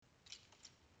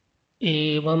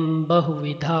एवं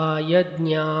बहुविधा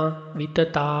यज्ञा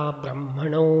वितता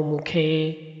ब्रह्मणो मुखे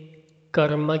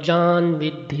कर्मजान्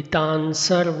विद्धितान्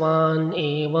सर्वान्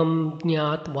एवं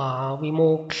ज्ञात्वा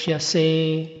विमोक्ष्यसे.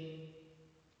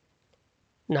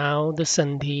 Now the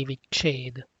Sandhi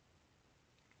Vichhed.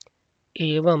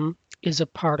 Evam is a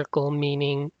particle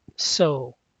meaning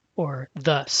so or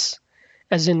thus,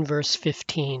 as in verse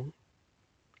 15.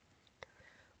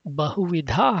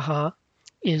 Bahuvidhaha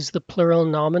is the plural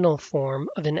nominal form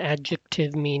of an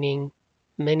adjective meaning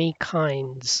many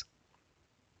kinds.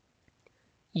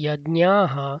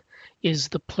 Yajnaha is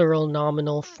the plural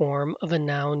nominal form of a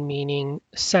noun meaning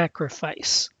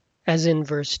sacrifice, as in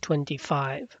verse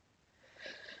 25.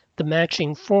 The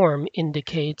matching form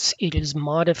indicates it is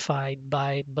modified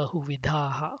by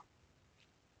Bahuvidhaha.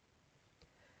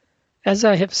 As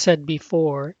I have said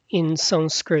before, in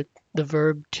Sanskrit the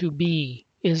verb to be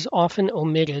is often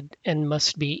omitted and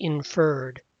must be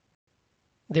inferred.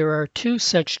 There are two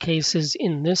such cases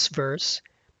in this verse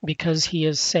because he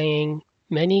is saying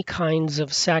many kinds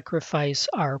of sacrifice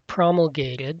are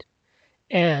promulgated,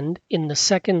 and in the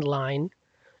second line,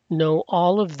 know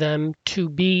all of them to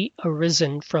be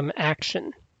arisen from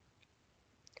action.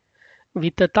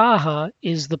 Vitataha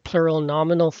is the plural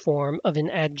nominal form of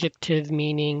an adjective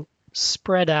meaning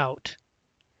spread out.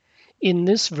 In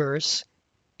this verse,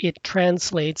 it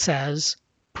translates as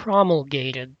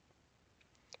promulgated.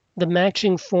 The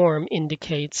matching form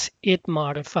indicates it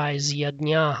modifies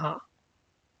yajnaha.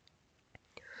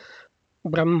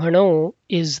 Brahmano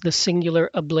is the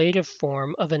singular ablative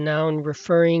form of a noun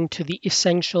referring to the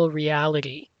essential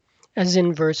reality, as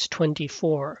in verse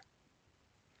 24.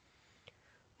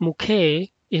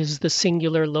 Mukhe is the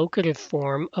singular locative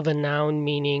form of a noun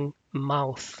meaning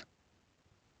mouth.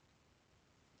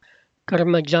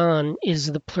 Karmajan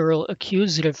is the plural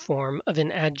accusative form of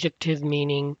an adjective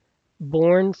meaning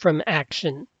born from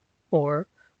action or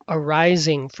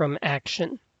arising from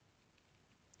action.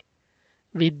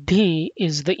 Vidhi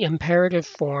is the imperative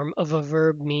form of a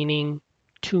verb meaning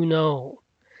to know,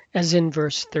 as in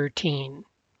verse 13.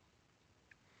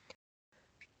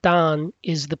 Tan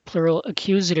is the plural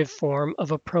accusative form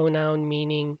of a pronoun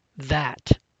meaning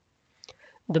that.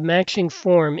 The matching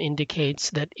form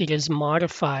indicates that it is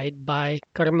modified by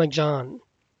karmajan.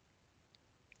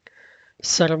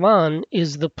 Sarvan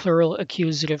is the plural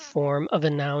accusative form of a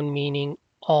noun meaning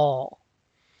all.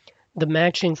 The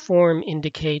matching form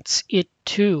indicates it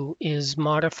too is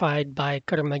modified by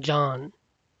karmajan.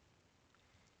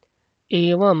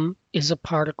 Evam is a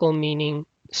particle meaning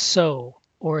so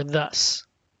or thus.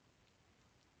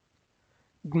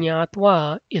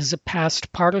 Jnatva is a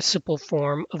past participle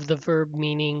form of the verb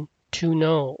meaning to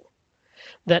know,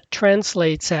 that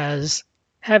translates as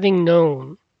having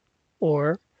known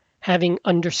or having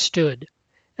understood,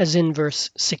 as in verse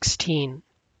 16.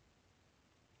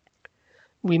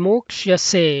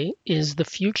 Vimokshase is the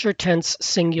future tense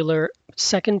singular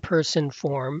second person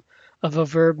form of a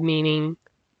verb meaning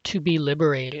to be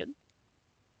liberated.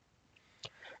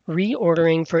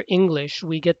 Reordering for English,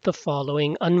 we get the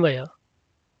following anvaya.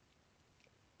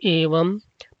 Evam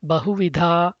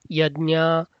bahuvidha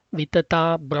yajna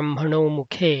vitata brahmano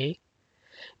mukhe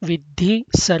viddhi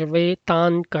sarve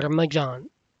tan karmajan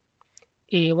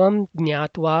evam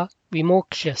jnatva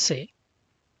vimokshase.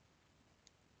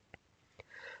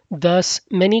 Thus,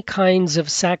 many kinds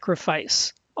of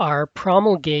sacrifice are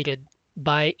promulgated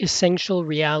by essential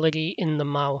reality in the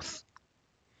mouth.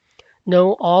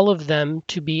 Know all of them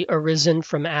to be arisen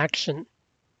from action.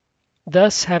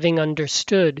 Thus, having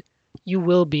understood, you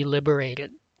will be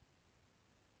liberated.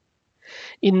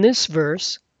 In this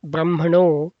verse,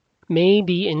 Brahmano may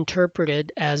be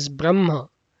interpreted as Brahma,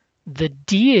 the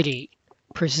deity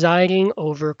presiding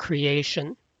over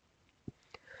creation.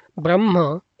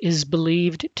 Brahma is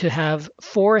believed to have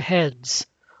 4 heads,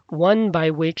 one by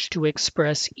which to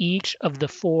express each of the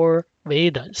 4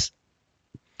 Vedas.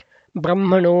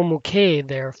 Brahmano Mukhe,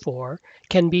 therefore,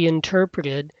 can be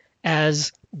interpreted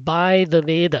as by the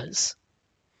Vedas.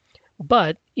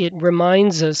 But it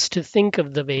reminds us to think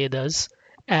of the Vedas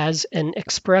as an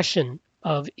expression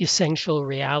of essential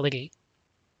reality.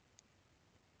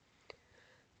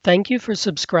 Thank you for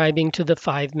subscribing to the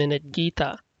 5-Minute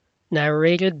Gita,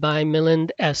 narrated by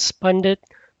Milind S. Pandit,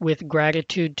 with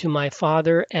gratitude to my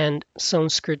father and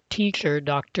Sanskrit teacher,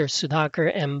 Dr.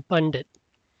 Sudhakar M. Pandit.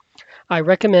 I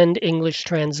recommend English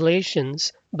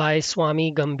translations by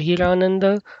Swami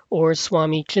Gambhirananda or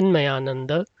Swami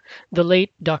Chinmayananda. The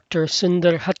late Dr.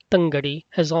 Sundar Hattangadi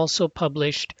has also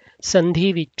published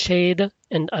Sandhi Vichhed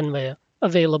and Anvaya,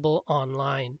 available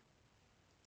online.